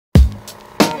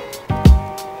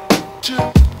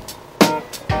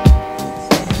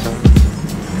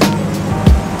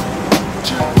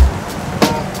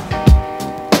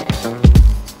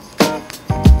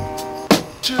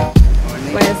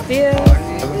Buenos días.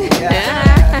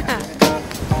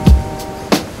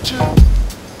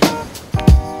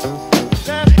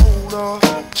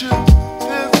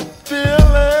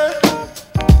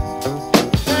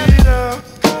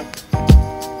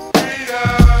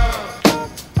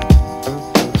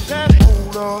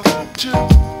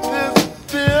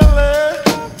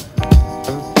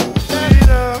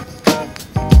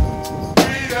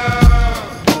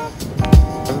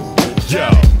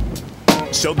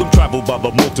 Seldom traveled by the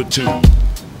multitude.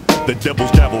 The devil's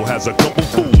gavel has a couple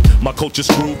food. My culture's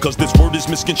screwed cause this word is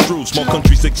misconstrued. Small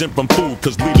countries exempt from food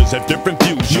cause leaders have different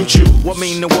views. You choose. What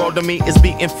mean the world to me is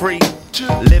being free.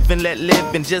 Live and let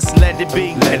live and just let it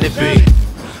be. Let it be.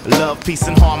 Love, peace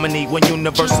and harmony. One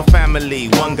universal family.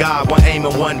 One God, one aim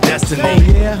and one destiny. Oh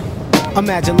yeah?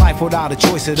 Imagine life without a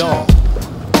choice at all.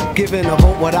 Giving a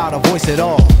vote without a voice at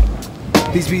all.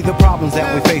 These be the problems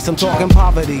that we face. I'm talking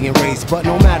poverty and race, but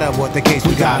no matter what the case,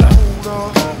 we gotta hold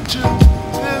on to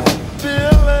this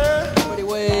feeling. Pretty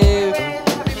wave.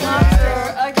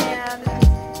 Monster again.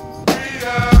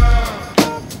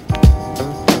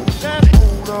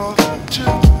 Hold on to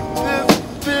this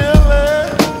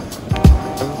feeling.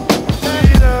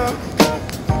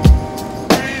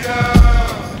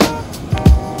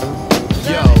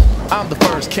 Yo, I'm the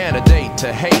first candidate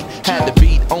to hate. Had to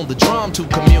beat on the drum to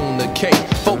communicate.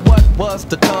 For what was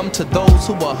to come to those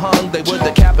who were hung, they would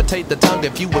decapitate the tongue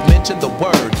if you would mention the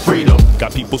word freedom.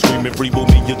 Got people screaming free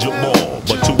Bonilla Jamal,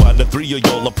 but 2 out of 3 of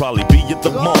y'all will probably be at the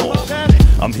mall.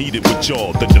 I'm heated with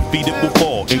y'all, the defeated will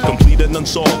fall, incomplete and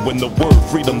unsolved when the word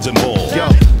freedom's involved. Yo,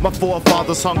 my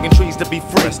forefathers hung in trees to be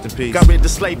free. Rest in peace. Got rid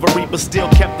of slavery but still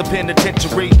kept the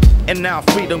penitentiary. And now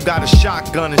freedom got a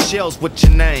shotgun and shells with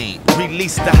your name.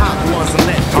 Release the hot ones and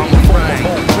let freedom reign.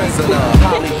 Prisoner,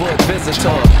 Hollywood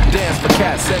visitor, dance for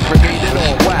cats segregated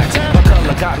on wax. My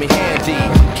color got me handy,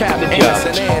 Captain Amos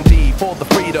and Andy for the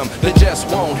freedom they just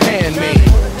won't hand me.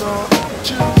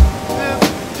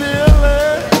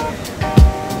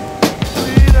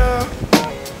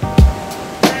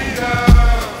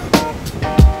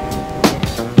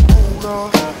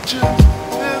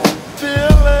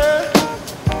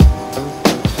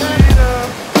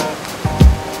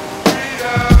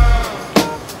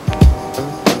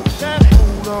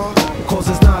 Cause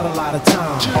there's not a lot of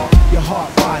time. Your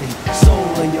heart, body, soul,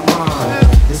 and your mind.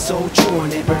 It's so true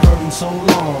and they've been hurting so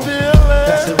long.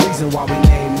 That's the reason why we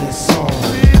named this song.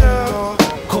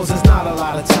 Cause there's not a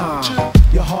lot of time.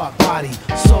 Your heart, body,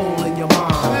 soul, and your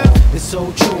mind. It's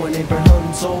so true and they've been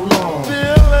hurting so long.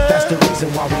 That's the reason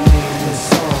why we named this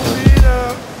song.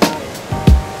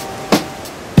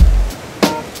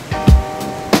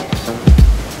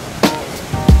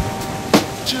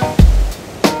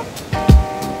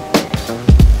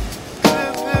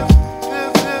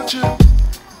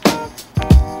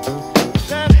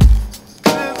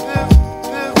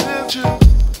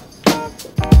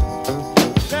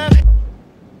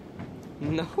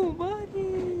 Nobody.